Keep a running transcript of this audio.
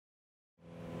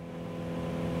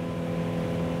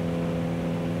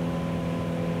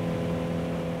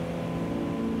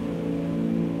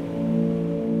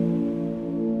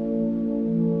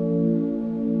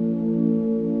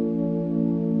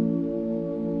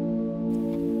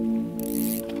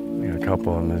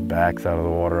couple of them, his back's out of the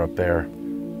water up there.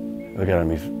 Look at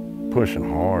him, he's pushing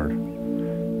hard.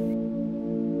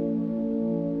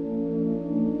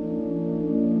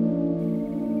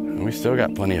 And we still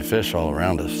got plenty of fish all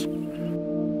around us.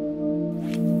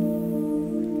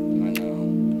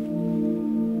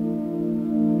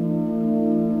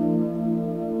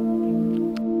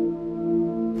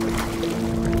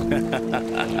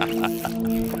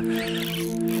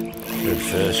 Good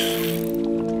fish.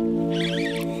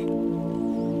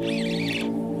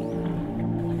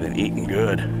 Been eating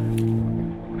good.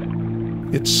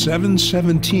 It's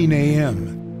 7:17 a.m.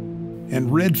 and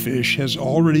redfish has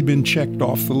already been checked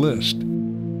off the list.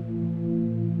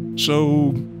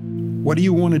 So, what do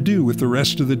you want to do with the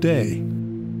rest of the day?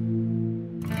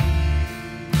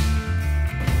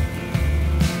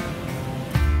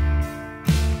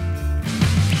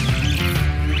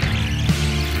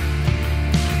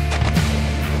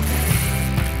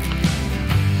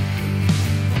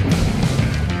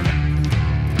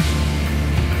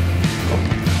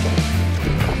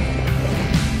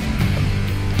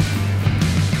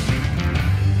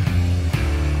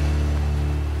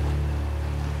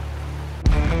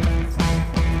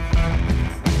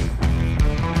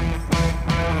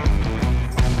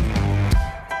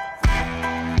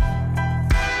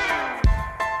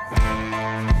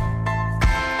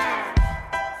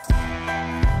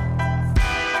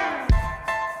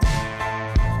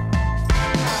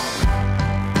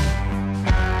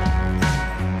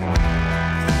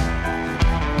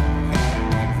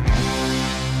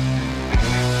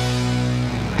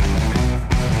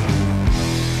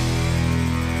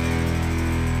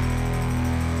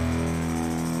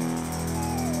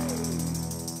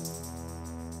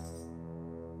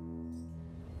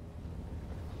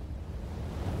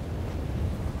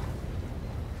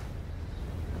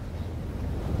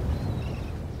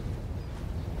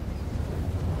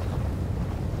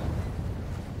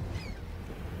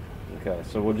 Okay,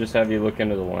 so we'll just have you look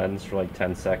into the lens for like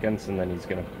 10 seconds and then he's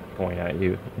gonna point at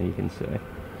you and you can say.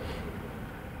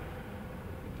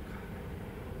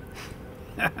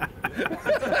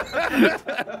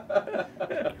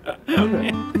 What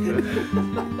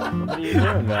are you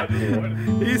doing back here?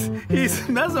 He's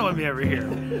messing with me over here.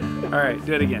 All right,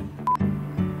 do it again.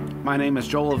 My name is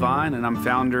Joel Levine and I'm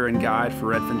founder and guide for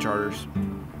Redfin Charters.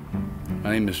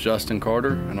 My name is Justin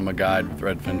Carter, and I'm a guide with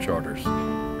Redfin Charters.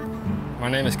 My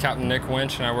name is Captain Nick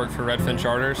Winch, and I work for Redfin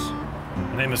Charters.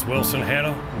 My name is Wilson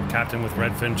Hanna. I'm captain with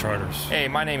Redfin Charters. Hey,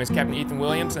 my name is Captain Ethan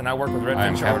Williams, and I work with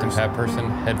Redfin Charters. I'm Captain Pat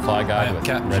Person, head fly guide with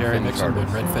Captain Redfin Charters.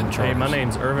 Redfin Charters. Hey, my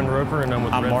name's Irvin Roper, and I'm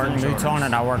with Redfin Martin Charters. Mouton,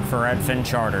 and I work for Redfin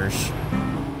Charters.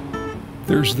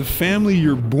 There's the family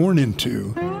you're born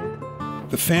into,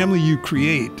 the family you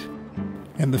create,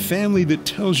 and the family that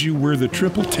tells you where the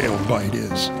tripletail bite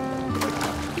is.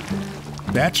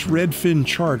 That's Redfin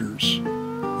Charters,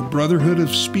 a brotherhood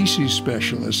of species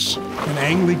specialists and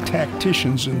angling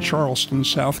tacticians in Charleston,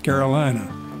 South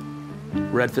Carolina.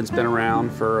 Redfin's been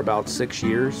around for about 6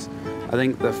 years. I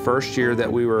think the first year that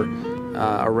we were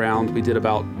around, we did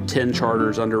about 10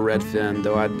 charters under Redfin,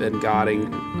 though I'd been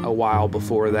guiding a while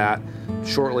before that.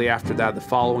 Shortly after that, the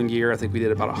following year, I think we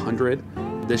did about 100.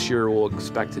 This year, we'll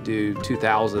expect to do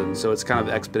 2,000, so it's kind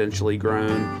of exponentially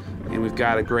grown, and we've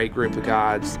got a great group of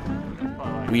guides.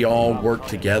 We all work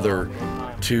together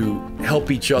to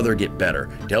help each other get better,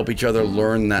 to help each other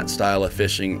learn that style of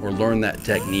fishing or learn that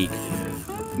technique.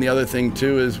 And the other thing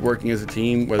too is working as a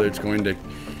team, whether it's going to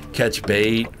catch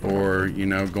bait or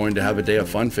going to have a day of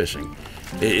fun fishing.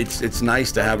 It's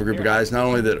nice to have a group of guys not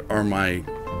only that are my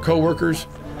co-workers,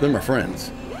 they're my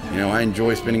friends. I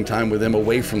enjoy spending time with them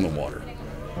away from the water,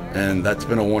 and that's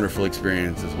been a wonderful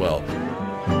experience as well.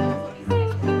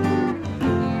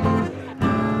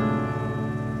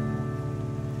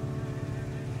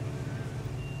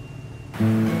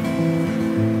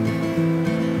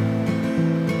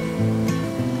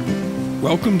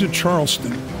 Welcome to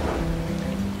Charleston,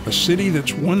 a city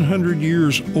that's 100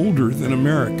 years older than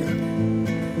America.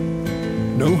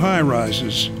 No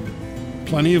high-rises,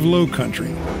 plenty of low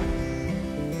country.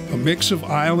 A mix of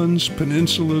islands,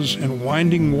 peninsulas, and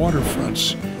winding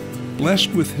waterfronts,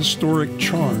 blessed with historic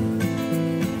charm.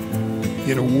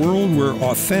 In a world where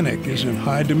authentic is in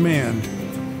high demand,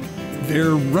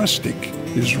 their rustic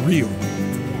is real.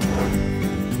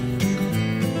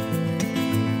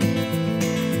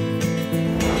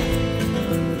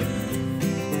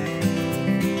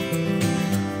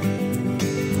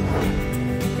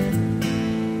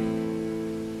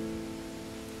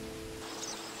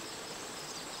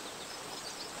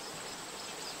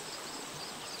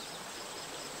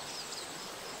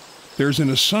 There's an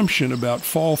assumption about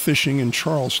fall fishing in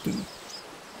Charleston.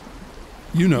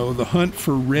 You know, the hunt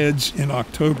for reds in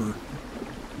October.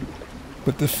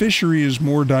 But the fishery is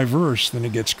more diverse than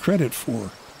it gets credit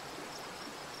for.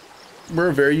 We're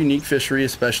a very unique fishery,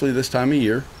 especially this time of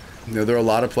year. You know, there are a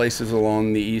lot of places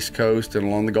along the East Coast and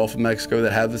along the Gulf of Mexico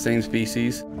that have the same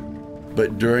species.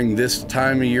 But during this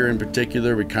time of year in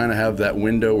particular, we kind of have that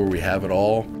window where we have it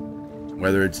all,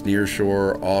 whether it's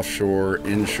nearshore, offshore,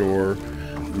 inshore.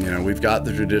 You know, we've got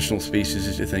the traditional species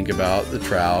as you think about, the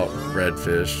trout,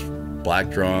 redfish, black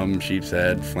drum, sheep's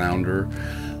head, flounder.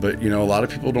 But, you know, a lot of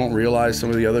people don't realize some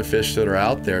of the other fish that are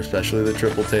out there, especially the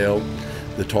tripletail,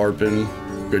 the tarpon,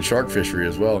 good shark fishery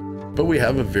as well. But we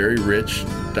have a very rich,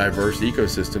 diverse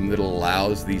ecosystem that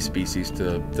allows these species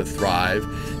to thrive,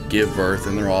 give birth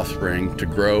and their offspring to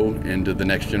grow into the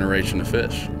next generation of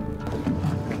fish.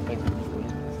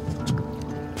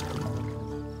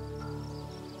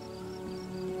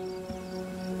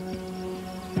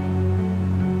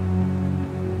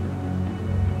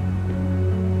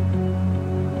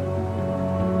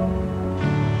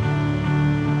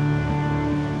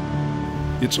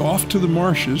 It's off to the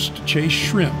marshes to chase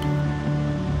shrimp,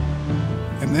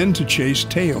 and then to chase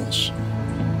tails.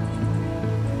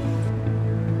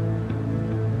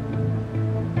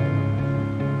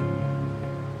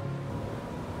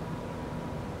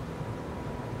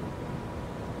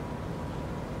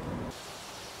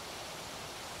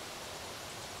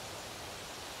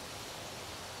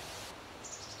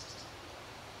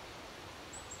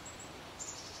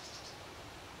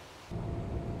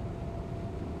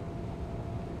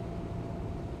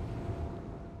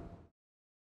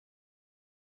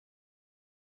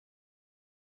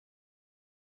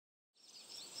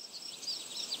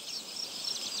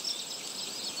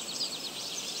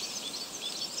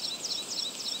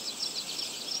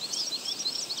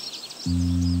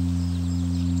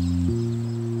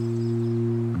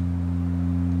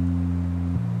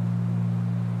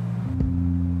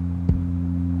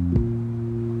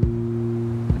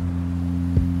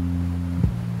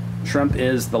 Shrimp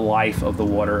is the life of the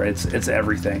water. It's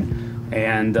everything.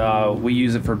 And we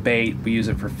use it for bait, we use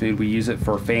it for food, we use it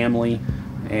for family.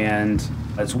 And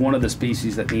it's one of the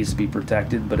species that needs to be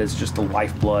protected, but it's just the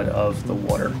lifeblood of the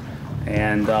water.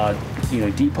 And you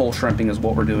know, deep hole shrimping is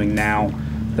what we're doing now.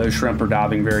 Those shrimp are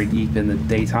diving very deep in the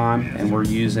daytime, and we're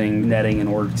using netting in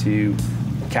order to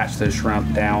catch those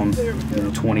shrimp down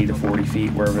 20 to 40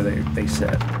 feet wherever they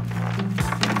sit.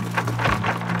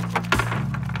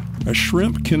 A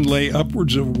shrimp can lay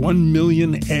upwards of 1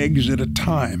 million eggs at a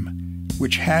time,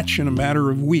 which hatch in a matter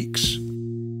of weeks.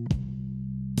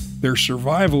 Their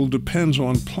survival depends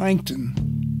on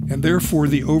plankton, and therefore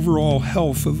the overall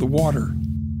health of the water.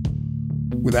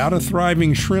 Without a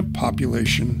thriving shrimp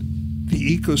population,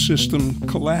 the ecosystem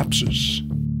collapses.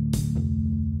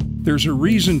 There's a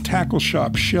reason tackle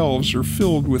shop shelves are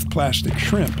filled with plastic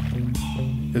shrimp.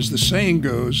 As the saying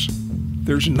goes,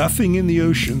 there's nothing in the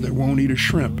ocean that won't eat a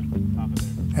shrimp.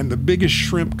 And the biggest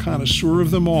shrimp connoisseur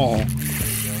of them all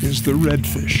is the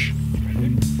redfish.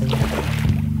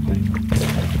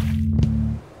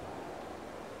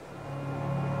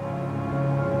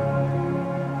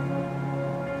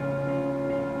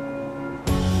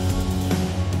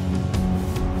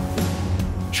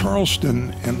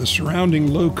 Charleston and the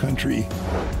surrounding low country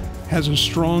has a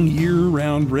strong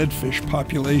year-round redfish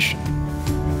population.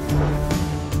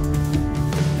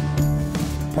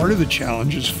 Part of the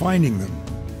challenge is finding them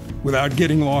without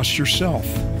getting lost yourself.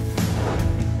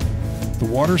 The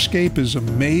waterscape is a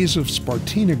maze of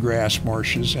spartina grass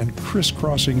marshes and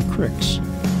crisscrossing creeks,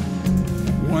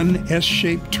 one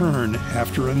S-shaped turn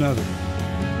after another.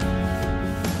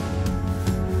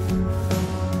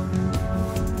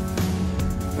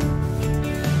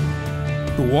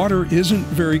 The water isn't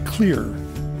very clear,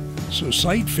 so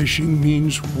sight fishing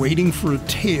means waiting for a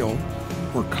tail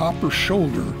or copper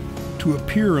shoulder to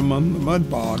appear among the mud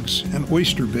bogs and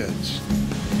oyster beds.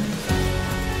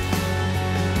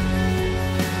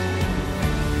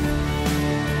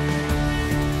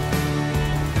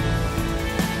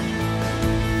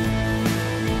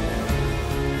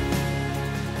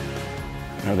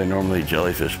 You know, they normally eat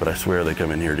jellyfish, but I swear they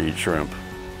come in here to eat shrimp.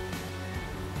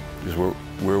 Because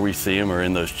where we see them are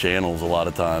in those channels a lot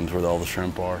of times where all the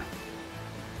shrimp are.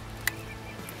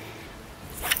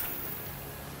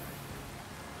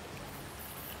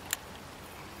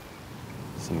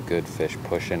 Some good fish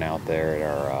pushing out there at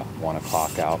our 1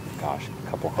 o'clock out. Gosh, a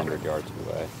couple 100 yards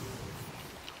away.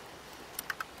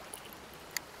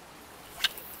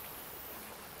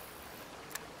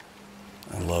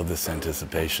 I love this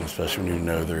anticipation, especially when you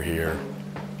know they're here.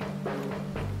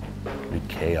 It'll be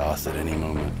chaos at any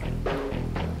moment.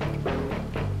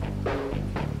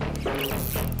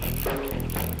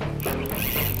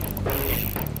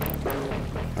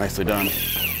 Nicely done.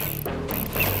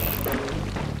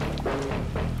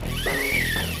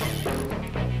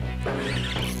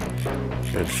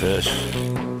 Good fish.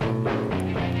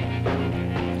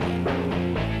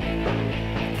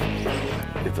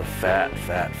 It's a fat,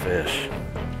 fat fish.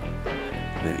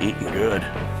 Been eating good.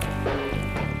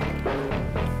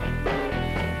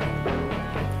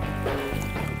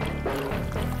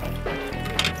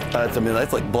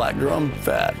 That's like black drum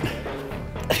fat.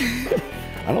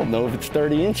 I don't know if it's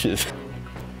 30 inches.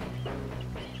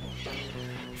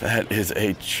 That is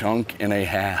a chunk and a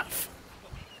half.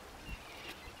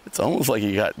 It's almost like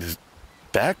he got his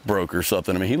back broke or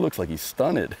something. I mean, he looks like he's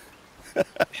stunned. That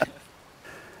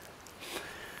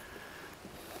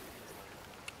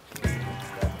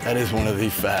is one of the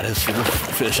fattest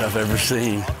fish I've ever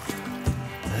seen.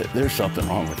 There's something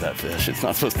wrong with that fish. It's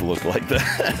not supposed to look like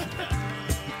that.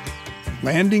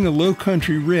 Landing a low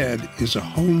country red is a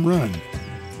home run,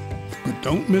 but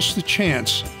don't miss the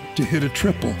chance to hit a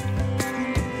triple.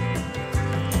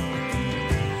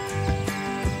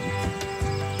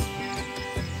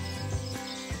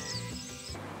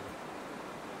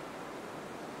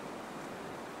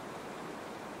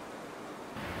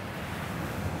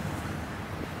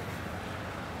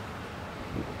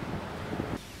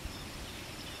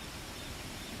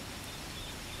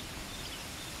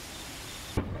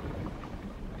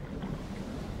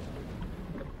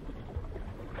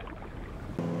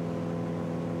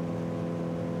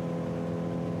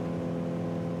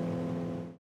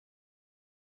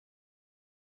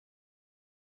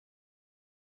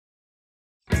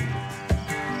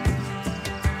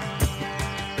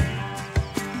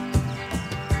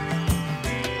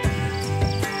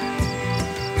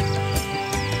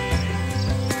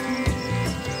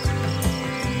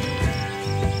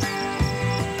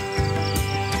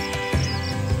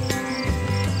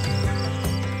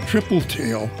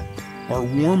 Tripletail are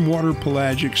warm water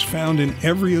pelagics found in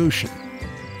every ocean.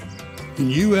 In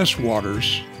U.S.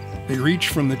 waters, they reach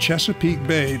from the Chesapeake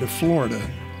Bay to Florida,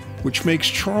 which makes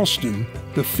Charleston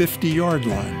the 50-yard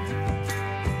line.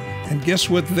 And guess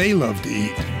what they love to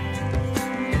eat?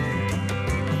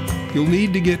 You'll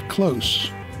need to get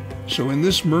close, so in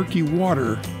this murky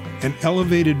water, an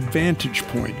elevated vantage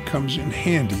point comes in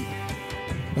handy.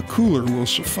 A cooler will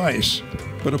suffice,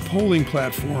 but a poling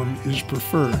platform is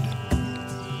preferred.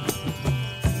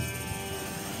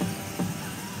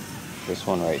 This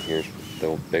one right here,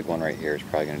 the big one right here, is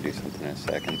probably going to do something in a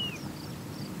second.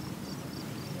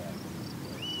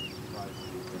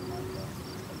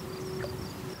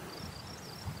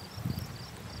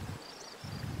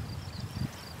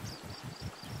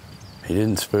 He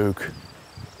didn't spook.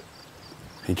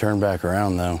 He turned back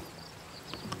around though.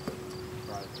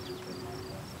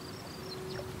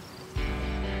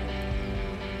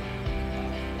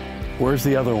 Where's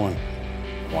the other one?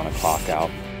 1 o'clock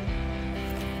out.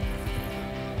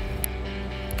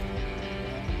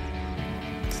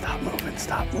 Stop moving,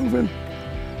 stop moving.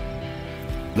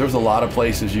 There's a lot of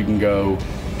places you can go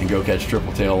and go catch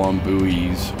tripletail on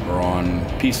buoys or on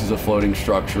pieces of floating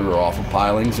structure or off of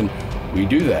pilings, and we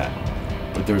do that.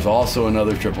 But there's also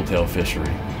another tripletail fishery,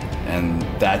 and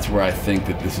that's where I think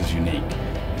that this is unique,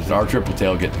 is our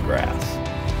tripletail get the grass.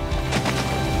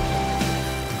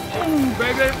 Ooh,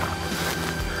 baby!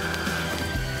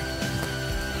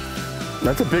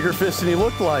 That's a bigger fish than he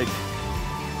looked like.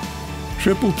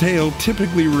 Tripletail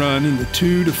typically run in the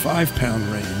 2 to 5 pound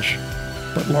range,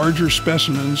 but larger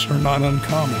specimens are not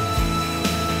uncommon.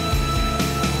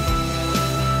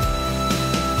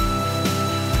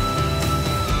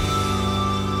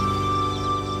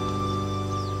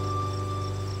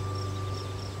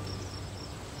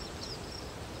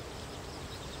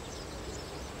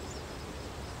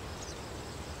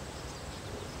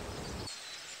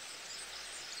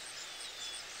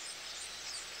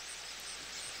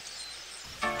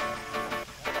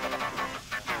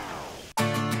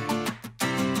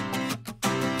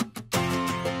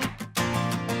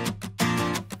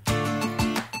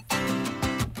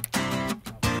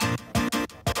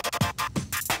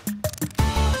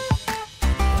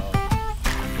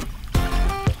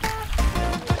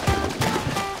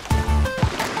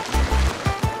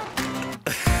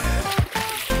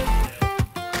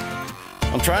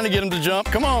 I'm trying to get him to jump.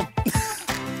 Come on.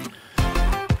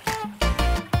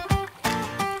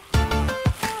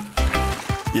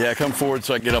 Yeah, come forward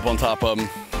so I can get up on top of him.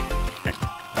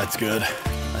 That's good.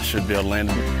 I should be able to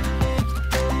land him.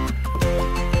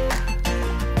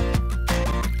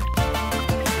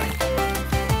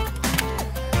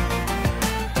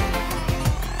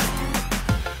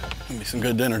 Give me some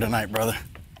good dinner tonight, brother.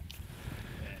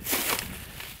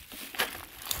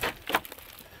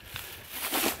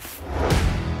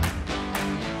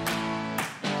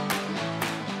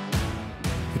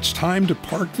 It's time to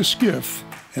park the skiff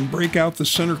and break out the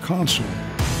center console.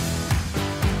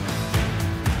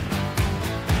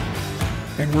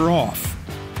 And we're off.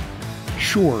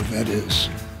 Shore, that is.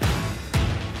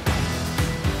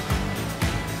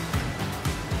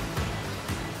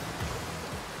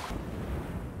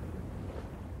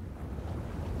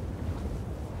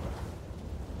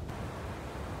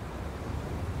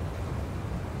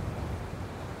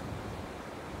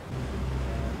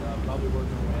 Probably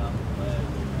working our way out the ledge.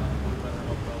 Better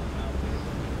help rolling out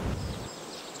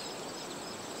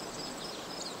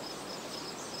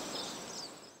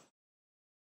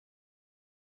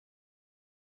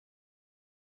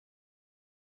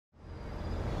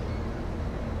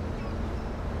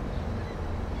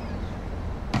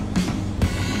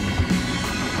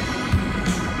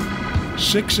there.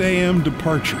 6 a.m.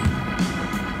 departure. A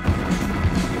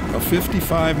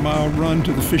 55-mile run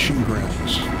to the fishing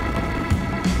grounds.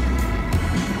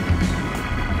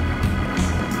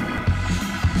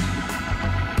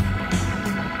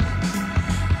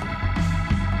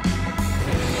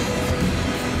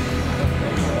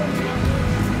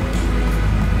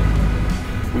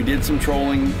 We did some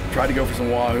trolling, tried to go for some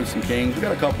wahoo, some kings. We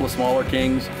got a couple of smaller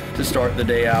kings to start the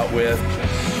day out with.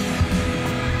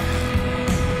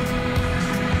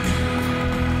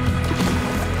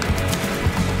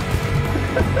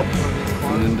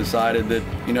 And then decided that,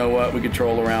 you know what, we could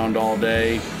troll around all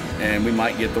day and we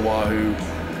might get the wahoo,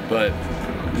 but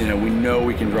you know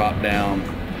we can drop down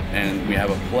and we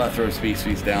have a plethora of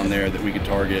species down there that we could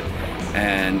target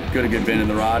and get a good bend in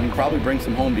the rod and probably bring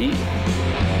some home to eat.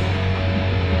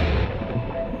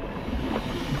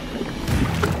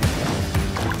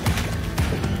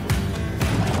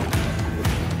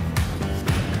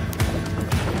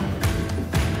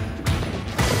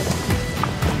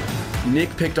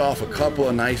 Nick picked off a couple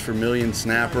of nice vermilion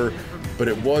snapper, but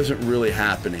it wasn't really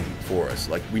happening for us.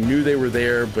 Like, we knew they were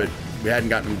there, but we hadn't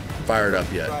gotten fired up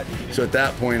yet. So at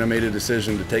that point, I made a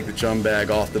decision to take the chum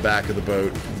bag off the back of the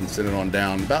boat and send it on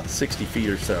down about 60 feet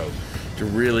or so to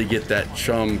really get that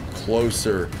chum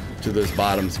closer to those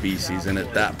bottom species. And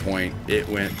at that point, it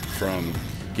went from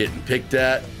getting picked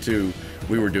at to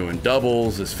we were doing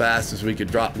doubles as fast as we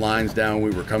could drop lines down.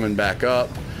 We were coming back up,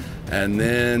 and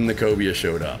then the cobia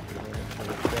showed up.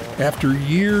 After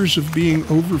years of being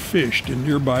overfished in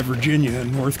nearby Virginia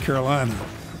and North Carolina,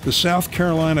 the South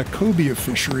Carolina cobia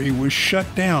fishery was shut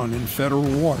down in federal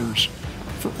waters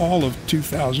for all of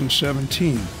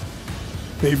 2017.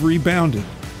 They've rebounded,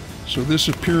 so this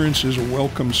appearance is a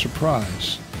welcome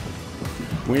surprise.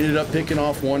 We ended up picking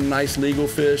off one nice legal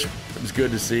fish. It was good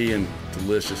to see and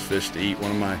delicious fish to eat. One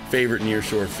of my favorite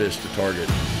nearshore fish to target.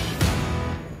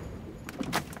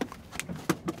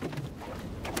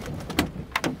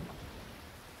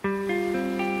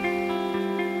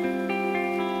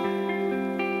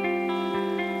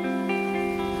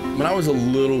 When I was a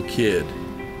little kid,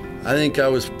 I think I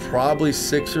was probably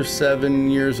 6 or 7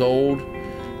 years old,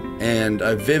 and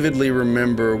I vividly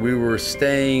remember we were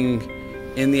staying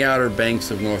in the Outer Banks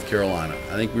of North Carolina.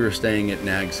 I think we were staying at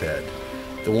Nag's Head.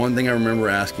 The one thing I remember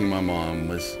asking my mom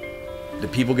was, do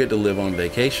people get to live on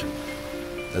vacation?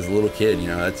 As a little kid,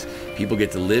 that's people get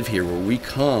to live here where we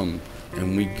come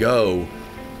and we go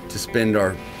to spend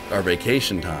our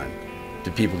vacation time. Do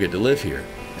people get to live here?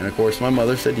 And of course, my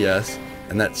mother said yes.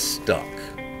 And that stuck.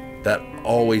 That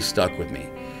always stuck with me.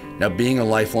 Now, being a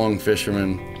lifelong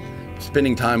fisherman,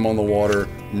 spending time on the water,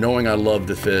 knowing I loved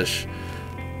to fish,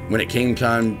 when it came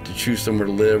time to choose somewhere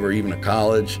to live or even a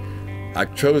college, I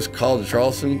chose College of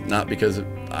Charleston, not because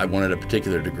I wanted a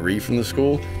particular degree from the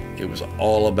school. It was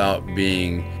all about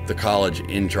being the college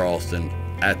in Charleston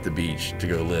at the beach to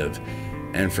go live.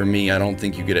 And for me, I don't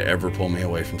think you could ever pull me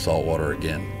away from saltwater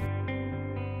again.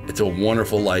 It's a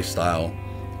wonderful lifestyle.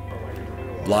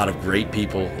 A lot of great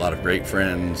people, a lot of great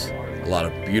friends, a lot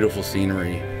of beautiful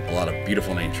scenery, a lot of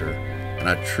beautiful nature. And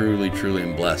I truly, truly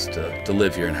am blessed to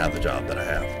live here and have the job that I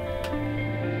have.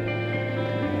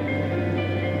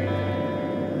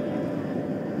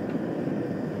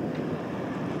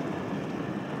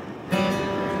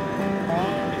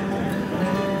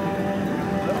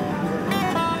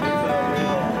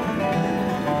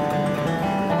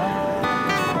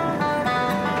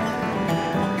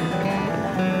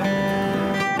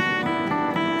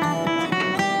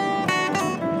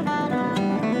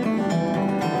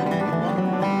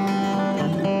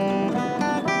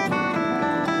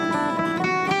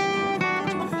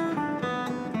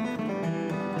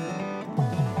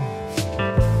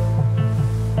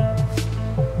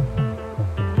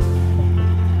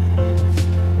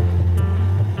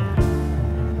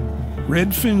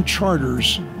 Redfin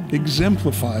Charters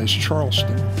exemplifies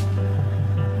Charleston.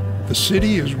 The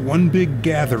city is one big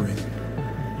gathering,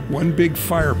 one big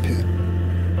fire pit,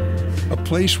 a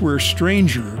place where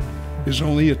stranger is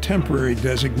only a temporary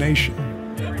designation.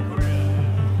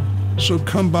 So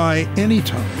come by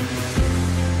anytime,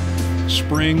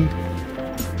 spring,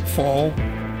 fall,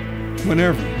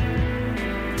 whenever.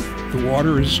 The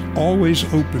water is always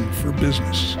open for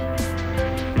business.